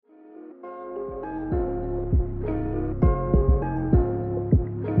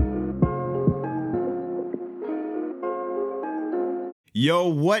Yo,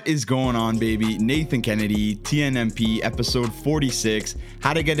 what is going on, baby? Nathan Kennedy, TNMP, episode 46,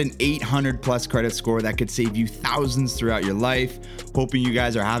 how to get an 800 plus credit score that could save you thousands throughout your life. Hoping you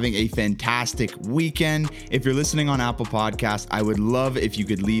guys are having a fantastic weekend. If you're listening on Apple Podcasts, I would love if you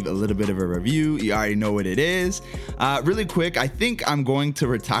could leave a little bit of a review. You already know what it is. Really quick, I think I'm going to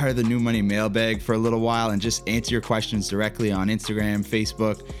retire the New Money mailbag for a little while and just answer your questions directly on Instagram,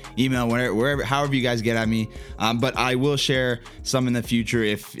 Facebook, email, wherever, however you guys get at me. But I will share some in the future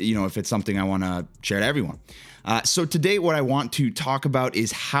if it's something I want to share to everyone. So today what I want to talk about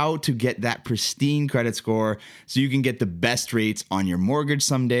is how to get that pristine credit score so you can get the best rates on your mortgage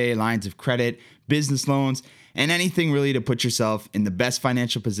someday, lines of credit, business loans, and anything really to put yourself in the best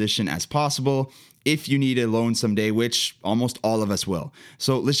financial position as possible if you need a loan someday, which almost all of us will.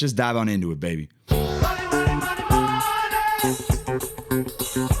 So let's just dive on into it, baby.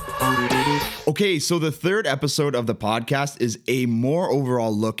 Okay, so the third episode of the podcast is a more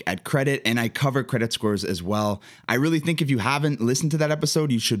overall look at credit, and I cover credit scores as well. I really think if you haven't listened to that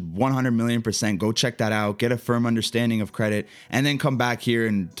episode, you should 100 million% go check that out, get a firm understanding of credit, and then come back here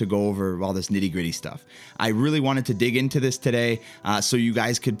and to go over all this nitty-gritty stuff. I really wanted to dig into this today so you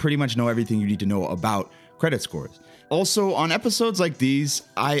guys could pretty much know everything you need to know about credit scores. Also, on episodes like these,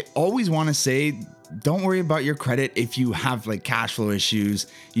 I always want to say, don't worry about your credit if you have like cash flow issues.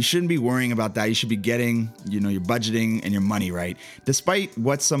 You shouldn't be worrying about that. You should be getting, your budgeting and your money right. Despite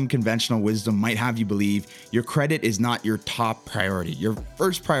what some conventional wisdom might have you believe, your credit is not your top priority. Your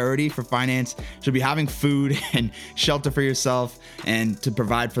first priority for finance should be having food and shelter for yourself and to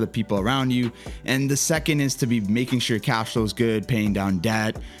provide for the people around you. And the second is to be making sure your cash flow is good, paying down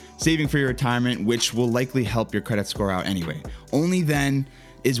debt, saving for your retirement, which will likely help your credit score out anyway. Only then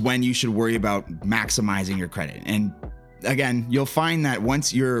is when you should worry about maximizing your credit. And again, you'll find that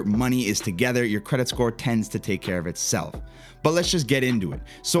once your money is together, your credit score tends to take care of itself. But let's just get into it.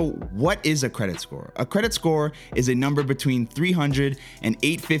 So what is a credit score? A credit score is a number between 300 and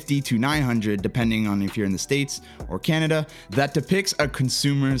 850 to 900, depending on if you're in the States or Canada, that depicts a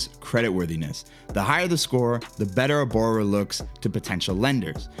consumer's creditworthiness. The higher the score, the better a borrower looks to potential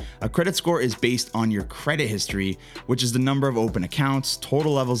lenders. A credit score is based on your credit history, which is the number of open accounts,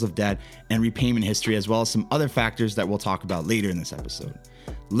 total levels of debt, and repayment history, as well as some other factors that we'll talk about later in this episode.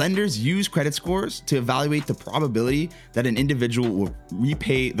 Lenders use credit scores to evaluate the probability that an individual will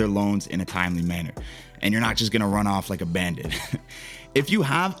repay their loans in a timely manner. And you're not just going to run off like a bandit. If you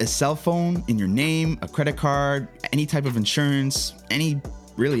have a cell phone in your name, a credit card, any type of insurance, any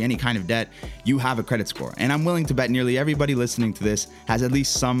kind of debt, you have a credit score. And I'm willing to bet nearly everybody listening to this has at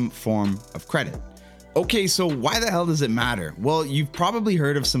least some form of credit. Okay, so why the hell does it matter? Well, you've probably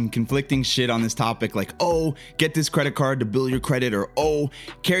heard of some conflicting shit on this topic, like, oh, get this credit card to build your credit, or oh,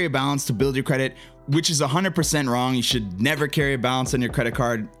 carry a balance to build your credit, which is 100% wrong. You should never carry a balance on your credit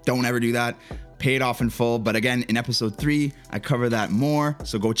card. Don't ever do that. Pay it off in full. But again, in episode 3, I cover that more.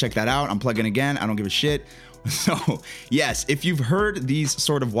 So go check that out. I'm plugging again. I don't give a shit. So yes, if you've heard these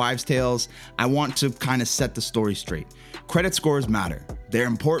sort of wives' tales, I want to kind of set the story straight. Credit scores matter. They're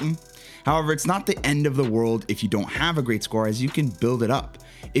important. However, it's not the end of the world if you don't have a great score, as you can build it up.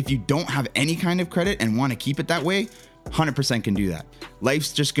 If you don't have any kind of credit and want to keep it that way, 100% can do that.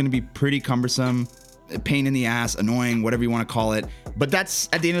 Life's just going to be pretty cumbersome, a pain in the ass, annoying, whatever you want to call it. But that's,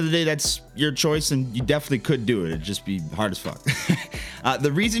 at the end of the day, that's your choice, and you definitely could do it. It'd just be hard as fuck.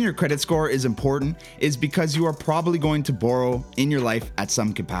 The reason your credit score is important is because you are probably going to borrow in your life at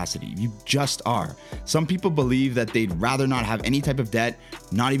some capacity. You just are. Some people believe that they'd rather not have any type of debt,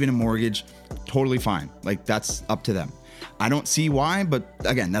 not even a mortgage. Totally fine. Like, that's up to them. I don't see why, but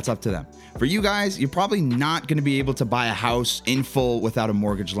again, that's up to them. For you guys, you're probably not going to be able to buy a house in full without a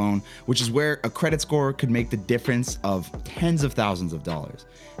mortgage loan, which is where a credit score could make the difference of tens of thousands of dollars.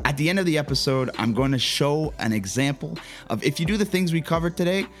 At the end of the episode, I'm going to show an example of if you do the things we covered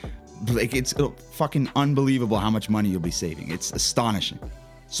today, like it's fucking unbelievable how much money you'll be saving. It's astonishing.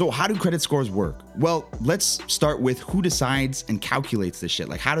 So how do credit scores work? Well, let's start with who decides and calculates this shit.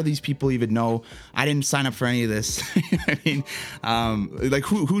 Like, how do these people even know? I didn't sign up for any of this.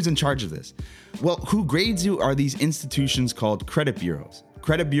 Who's in charge of this? Well, who grades you are these institutions called credit bureaus.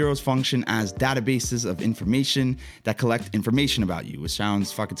 Credit bureaus function as databases of information that collect information about you, which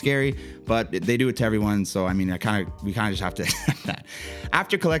sounds fucking scary, but they do it to everyone. So, we kind of just have to accept that.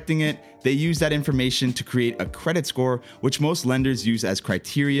 After collecting it, they use that information to create a credit score, which most lenders use as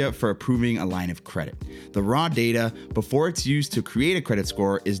criteria for approving a line of credit. The raw data, before it's used to create a credit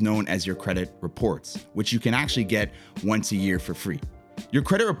score, is known as your credit reports, which you can actually get once a year for free. Your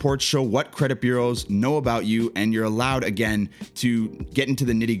credit reports show what credit bureaus know about you, and you're allowed, again, to get into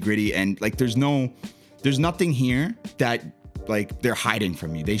the nitty gritty. And like, there's nothing here that like they're hiding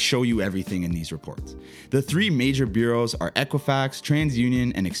from you. They show you everything in these reports. The three major bureaus are Equifax,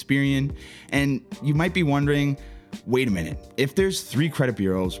 TransUnion, and Experian. And you might be wondering, wait a minute, if there's three credit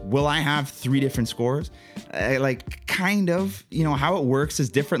bureaus, will I have three different scores? Like, kind of. You know, how it works is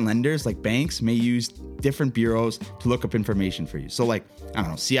different lenders, like banks, may use different bureaus to look up information for you. So like, I don't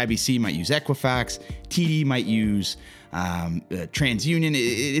know, CIBC might use Equifax, TD might use TransUnion.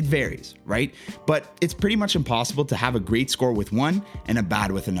 It varies, right? But it's pretty much impossible to have a great score with one and a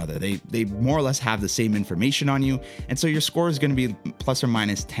bad with another. They more or less have the same information on you, and so your score is going to be plus or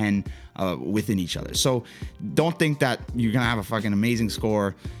minus 10 within each other. So don't think that you're going to have a fucking amazing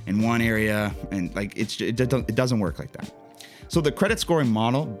score in one area, and like it doesn't work like that. So the credit scoring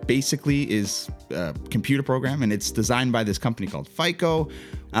model basically is a computer program, and it's designed by this company called FICO.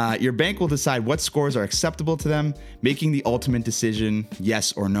 Your bank will decide what scores are acceptable to them, making the ultimate decision,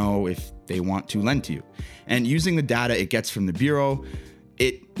 yes or no, if they want to lend to you. And using the data it gets from the bureau,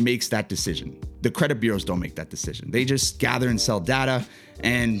 it makes that decision. The credit bureaus don't make that decision. They just gather and sell data,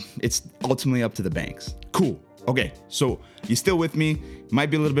 and it's ultimately up to the banks. Cool. Okay, so you still with me? Might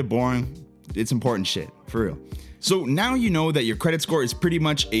be a little bit boring. It's important shit, for real. So now you know that your credit score is pretty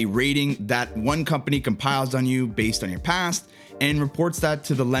much a rating that one company compiles on you based on your past and reports that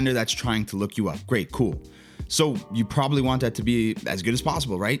to the lender that's trying to look you up. Great, cool. So you probably want that to be as good as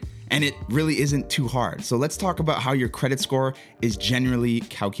possible, right? And it really isn't too hard. So let's talk about how your credit score is generally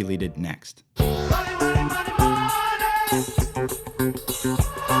calculated next.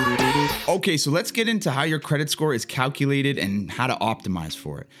 Okay, so let's get into how your credit score is calculated and how to optimize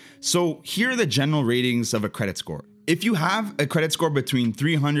for it. So here are the general ratings of a credit score. If you have a credit score between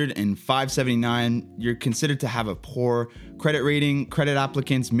 300 and 579, you're considered to have a poor credit rating. Credit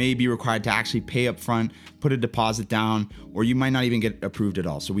applicants may be required to actually pay up front, put a deposit down, or you might not even get approved at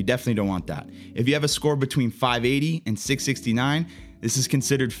all. So we definitely don't want that. If you have a score between 580 and 669, this is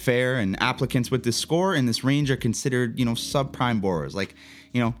considered fair, and applicants with this score in this range are considered, subprime borrowers. Like,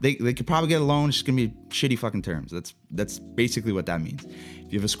 they could probably get a loan. It's just gonna be shitty fucking terms. That's basically what that means.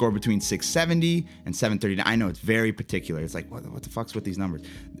 If you have a score between 670 and 739, I know it's very particular. It's like, what the fuck's with these numbers?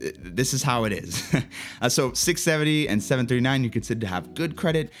 This is how it is. So 670 and 739, you're considered to have good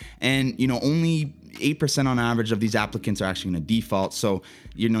credit, and only 8% on average of these applicants are actually gonna default. So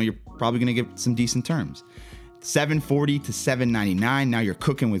you're probably gonna get some decent terms. 740 to 799, now you're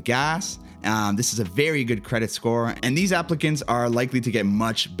cooking with gas. This is a very good credit score, and these applicants are likely to get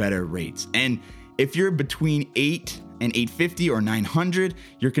much better rates. And if you're between 8 and 850 or 900,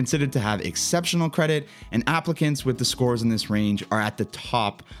 you're considered to have exceptional credit, and applicants with the scores in this range are at the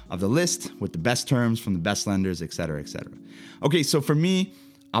top of the list with the best terms from the best lenders, et cetera, et cetera. Okay, so for me,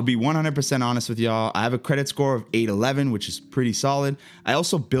 I'll be 100% honest with y'all. I have a credit score of 811, which is pretty solid. I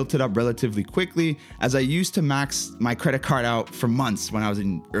also built it up relatively quickly, as I used to max my credit card out for months when I was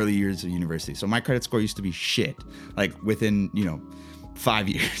in early years of university. So my credit score used to be shit, like within, 5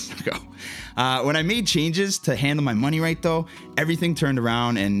 years ago. When I made changes to handle my money right, though, everything turned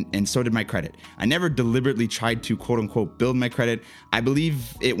around, and so did my credit. I never deliberately tried to quote unquote build my credit. I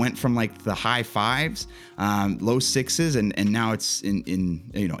believe it went from like the high fives, low sixes, and now it's in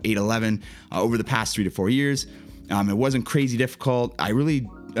 811 over the past 3 to 4 years. It wasn't crazy difficult. I really,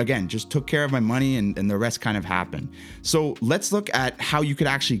 again, just took care of my money, and the rest kind of happened. So let's look at how you could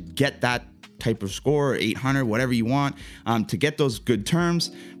actually get that type of score, 800, whatever you want, to get those good terms,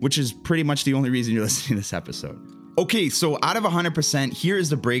 which is pretty much the only reason you're listening to this episode. Okay, so out of 100%, here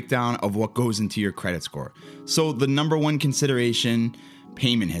is the breakdown of what goes into your credit score. So the number one consideration,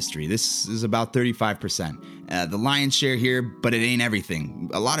 payment history. This is about 35%. The lion's share here, but it ain't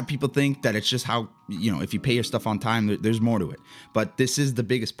everything. A lot of people think that it's just how, if you pay your stuff on time, there's more to it. But this is the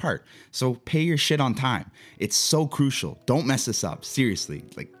biggest part. So pay your shit on time. It's so crucial. Don't mess this up. Seriously,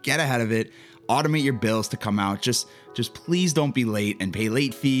 get ahead of it. Automate your bills to come out. Just please don't be late and pay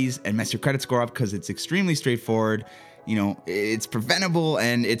late fees and mess your credit score up, because it's extremely straightforward. It's preventable,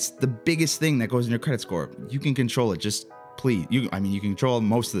 and it's the biggest thing that goes in your credit score. You can control it. Just please. You can control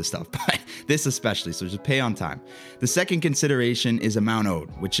most of the stuff, but this especially. So just pay on time. The second consideration is amount owed,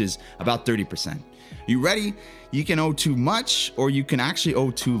 which is about 30%. You ready? You can owe too much, or you can actually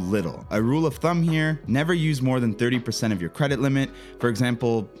owe too little. A rule of thumb here, never use more than 30% of your credit limit. For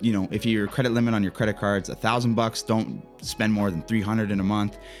example, if your credit limit on your credit card's $1,000, don't spend more than $300 in a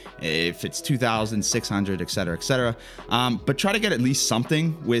month. If it's $2,000, $600, et cetera, et cetera. But try to get at least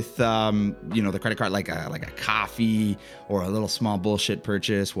something with, the credit card, like a coffee or a little small bullshit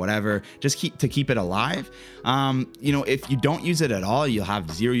purchase, whatever, just keep it alive. If you don't use it at all, you'll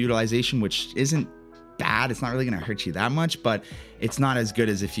have zero utilization, which isn't bad. It's not really going to hurt you that much, but it's not as good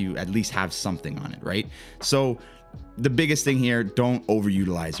as if you at least have something on it, right? So the biggest thing here, don't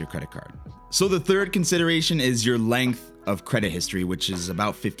overutilize your credit card. So the third consideration is your length of credit history, which is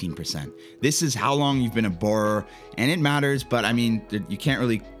about 15%. This is how long you've been a borrower, and it matters, but I mean, you can't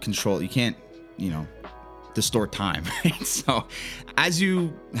really control, you can't, distort time, right? So as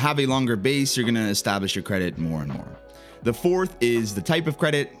you have a longer base, you're going to establish your credit more and more. The fourth is the type of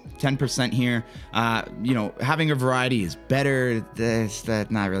credit, 10% here. Having a variety is better. That's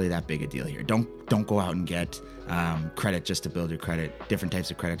not really that big a deal here. Don't go out and get credit just to build your credit, different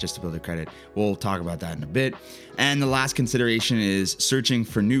types of credit just to build your credit. We'll talk about that in a bit. And the last consideration is searching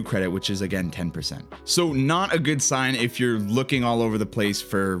for new credit, which is again 10%. So not a good sign if you're looking all over the place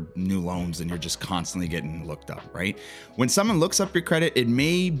for new loans and you're just constantly getting looked up, right? When someone looks up your credit, it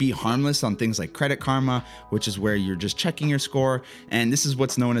may be harmless on things like Credit Karma, which is where you're just checking your score. And this is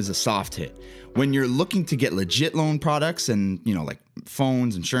what's known as a soft hit. When you're looking to get legit loan products and, like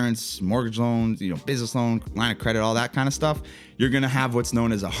phones, insurance, mortgage loans, business loan, line of credit, all that kind of stuff, you're going to have what's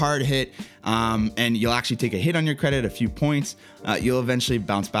known as a hard hit. And you'll actually take a hit on your credit, a few points. You'll eventually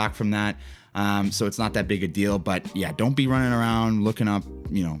bounce back from that. So it's not that big a deal, but yeah, don't be running around looking up,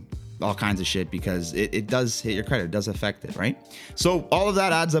 all kinds of shit, because it does hit your credit. It does affect it, right? So all of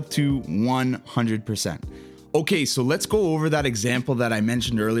that adds up to 100%. Okay, so let's go over that example that I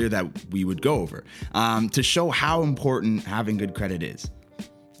mentioned earlier that we would go over to show how important having good credit is.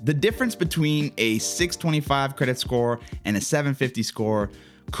 The difference between a 625 credit score and a 750 score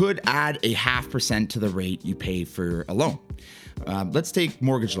could add a 0.5% to the rate you pay for a loan. Let's take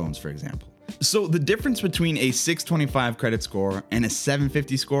mortgage loans, for example. So the difference between a 625 credit score and a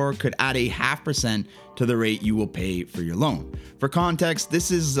 750 score could add a 0.5% to the rate you will pay for your loan. For context,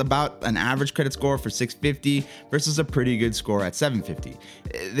 this is about an average credit score for 650 versus a pretty good score at 750.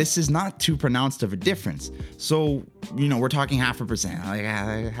 This is not too pronounced of a difference. So, we're talking 0.5%.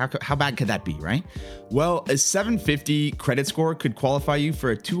 Like, how bad could that be, right? Well, a 750 credit score could qualify you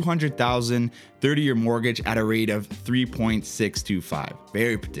for a $200,000 30-year mortgage at a rate of 3.625.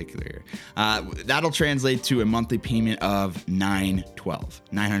 Very particular. That'll translate to a monthly payment of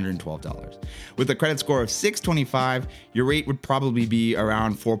 $912. With a credit score of 625, your rate would probably be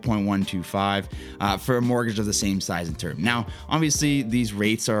around 4.125 for a mortgage of the same size and term. Now, obviously, these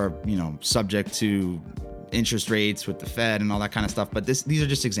rates are, subject to interest rates with the Fed and all that kind of stuff, but these are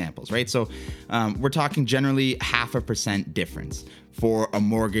just examples, right? So we're talking generally 0.5% difference for a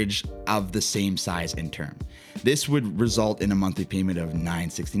mortgage of the same size and term. This would result in a monthly payment of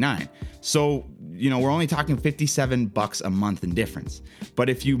 $969. So, we're only talking $57 a month in difference. But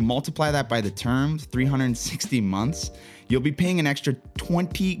if you multiply that by the term, 360 months, you'll be paying an extra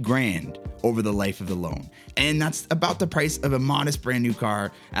 $20,000 over the life of the loan. And that's about the price of a modest brand new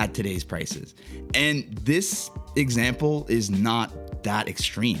car at today's prices. And this example is not that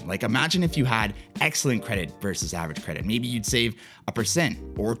extreme. Like, imagine if you had excellent credit versus average credit. Maybe you'd save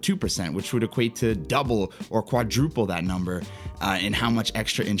 1% or 2%, which would equate to double or quadruple that number in how much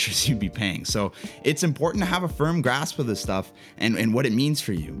extra interest you'd be paying. So it's important to have a firm grasp of this stuff and what it means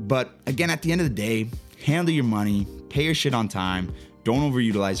for you. But again, at the end of the day, handle your money, pay your shit on time, don't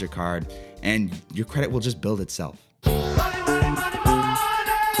overutilize your card, and your credit will just build itself.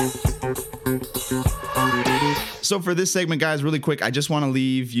 So for this segment, guys, really quick, I just want to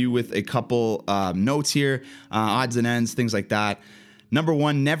leave you with a couple notes here, odds and ends, things like that. Number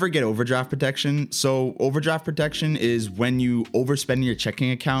one, never get overdraft protection. So overdraft protection is when you overspend your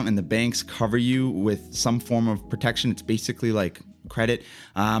checking account and the banks cover you with some form of protection. It's basically like credit.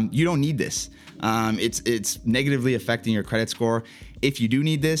 You don't need this. It's negatively affecting your credit score. If you do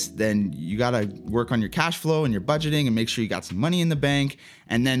need this, then you got to work on your cash flow and your budgeting and make sure you got some money in the bank.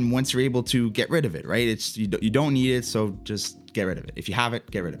 And then once you're able to get rid of it, right? You don't need it, so just get rid of it. If you have it,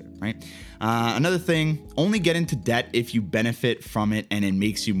 get rid of it, right? Another thing, only get into debt if you benefit from it and it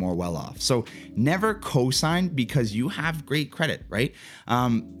makes you more well off. So never co-sign because you have great credit, right?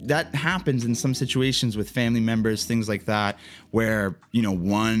 That happens in some situations with family members, things like that, where,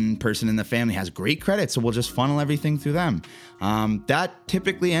 one person in the family has great credit, so we'll just funnel everything through them. That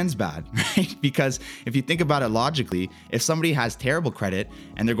typically ends bad, right? Because if you think about it logically, if somebody has terrible credit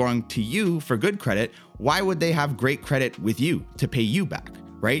and they're going to you for good credit, why would they have great credit with you to pay you back,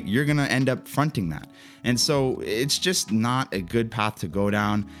 right? You're going to end up fronting that. And so it's just not a good path to go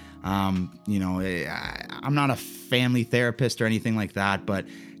down. I'm not a family therapist or anything like that, but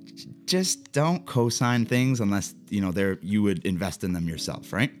just don't co-sign things unless, you would invest in them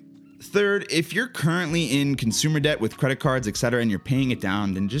yourself, right? Third, if you're currently in consumer debt with credit cards, etc., and you're paying it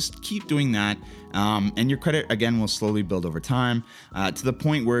down, then just keep doing that. And your credit, again, will slowly build over time to the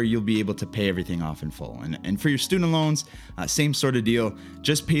point where you'll be able to pay everything off in full. And for your student loans, same sort of deal.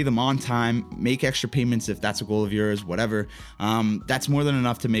 Just pay them on time, make extra payments if that's a goal of yours, whatever. That's more than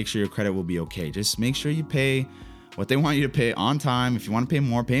enough to make sure your credit will be okay. Just make sure you pay what they want you to pay on time. If you want to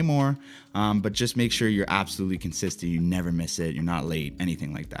pay more. But just make sure you're absolutely consistent. You never miss it. You're not late,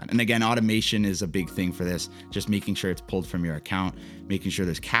 anything like that. And again, automation is a big thing for this. Just making sure it's pulled from your account, making sure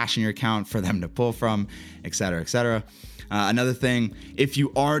there's cash in your account for them to pull from, et cetera, et cetera. Another thing, if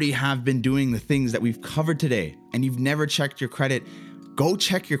you already have been doing the things that we've covered today and you've never checked your credit, go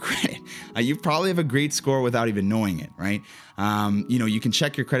check your credit. You probably have a great score without even knowing it, right? You can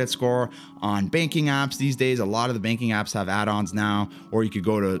check your credit score on banking apps these days. A lot of the banking apps have add-ons now, or you could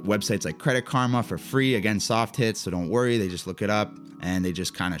go to websites like Credit Karma for free. Again, soft hits, so don't worry. They just look it up and they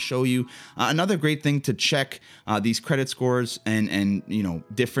just kind of show you. Another great thing to check these credit scores and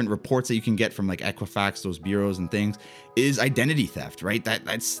different reports that you can get from like Equifax, those bureaus and things, is identity theft, right?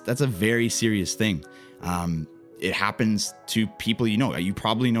 That's a very serious thing. It happens to people you know. You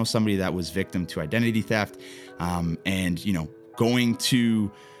probably know somebody that was victim to identity theft, and going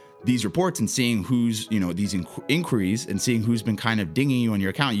to these reports and seeing who's these inquiries and seeing who's been kind of dinging you on your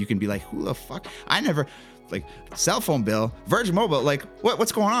account. You can be like, who the fuck? I never, like, cell phone bill, Virgin Mobile, like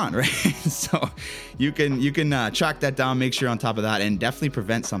what's going on, right? So you can track that down, make sure you're on top of that, and definitely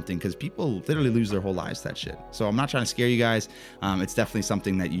prevent something, because people literally lose their whole lives to that shit. So I'm not trying to scare you guys. It's definitely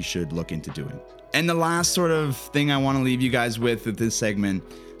something that you should look into doing. And the last sort of thing I want to leave you guys with this segment,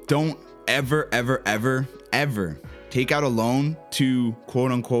 don't ever take out a loan to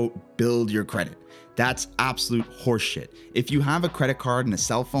quote unquote build your credit. That's absolute horseshit. If you have a credit card and a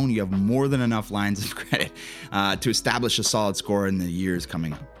cell phone, you have more than enough lines of credit to establish a solid score in the years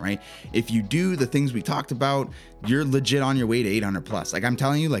coming up, right? If you do the things we talked about, you're legit on your way to 800 plus. Like I'm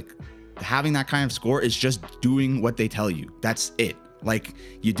telling you, like having that kind of score is just doing what they tell you. That's it. Like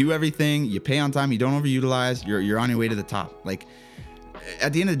you do everything, you pay on time, you don't overutilize, you're on your way to the top. Like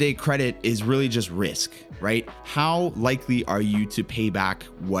at the end of the day, credit is really just risk, right? How likely are you to pay back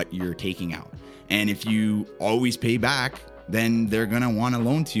what you're taking out? And if you always pay back, then they're going to want to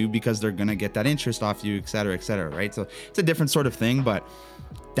loan to you because they're going to get that interest off you, et cetera, right? So it's a different sort of thing, but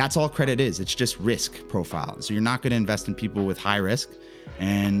that's all credit is. It's just risk profile. So you're not going to invest in people with high risk.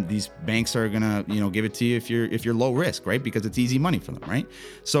 And these banks are gonna, give it to you if you're low risk, right? Because it's easy money for them, right?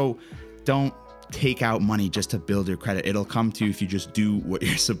 So don't take out money just to build your credit. It'll come to you if you just do what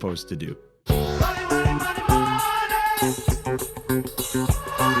you're supposed to do.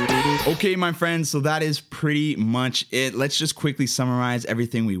 Okay, my friends, so that is pretty much it. Let's just quickly summarize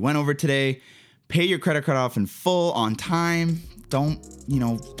everything we went over today. Pay your credit card off in full on time. Don't,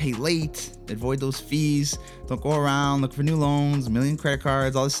 pay late. Avoid those fees. Don't go around looking for new loans, a million credit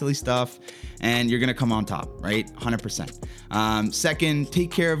cards, all this silly stuff, and you're gonna come on top, right? 100%. Second,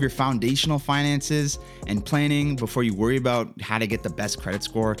 take care of your foundational finances and planning before you worry about how to get the best credit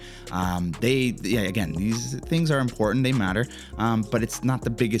score. Again, these things are important, they matter, but it's not the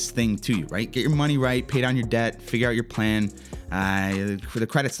biggest thing to you, right? Get your money right, pay down your debt, figure out your plan. For the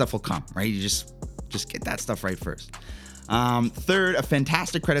credit stuff will come, right? You just get that stuff right first. Third, a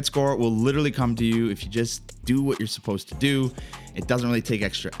fantastic credit score will literally come to you if you just do what you're supposed to do. It doesn't really take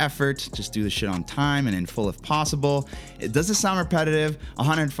extra effort. Just do the shit on time and in full if possible. Does it sound repetitive?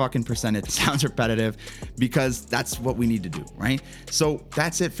 100% it sounds repetitive because that's what we need to do, right? So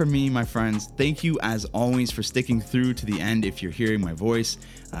that's it for me, my friends. Thank you as always for sticking through to the end if you're hearing my voice.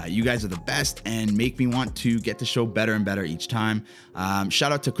 You guys are the best and make me want to get the show better and better each time.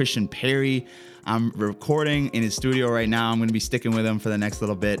 Shout out to Christian Perry. I'm recording in his studio right now. I'm going to be sticking with him for the next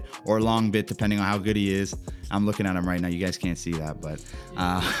little bit or long bit, depending on how good he is. I'm looking at him right now. You guys can't see that, but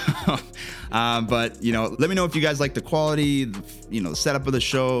let me know if you guys like the quality, the setup of the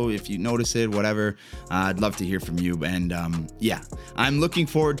show, if you notice it, whatever. I'd love to hear from you. And I'm looking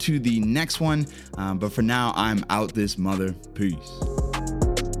forward to the next one. But for now, I'm out this mother. Peace.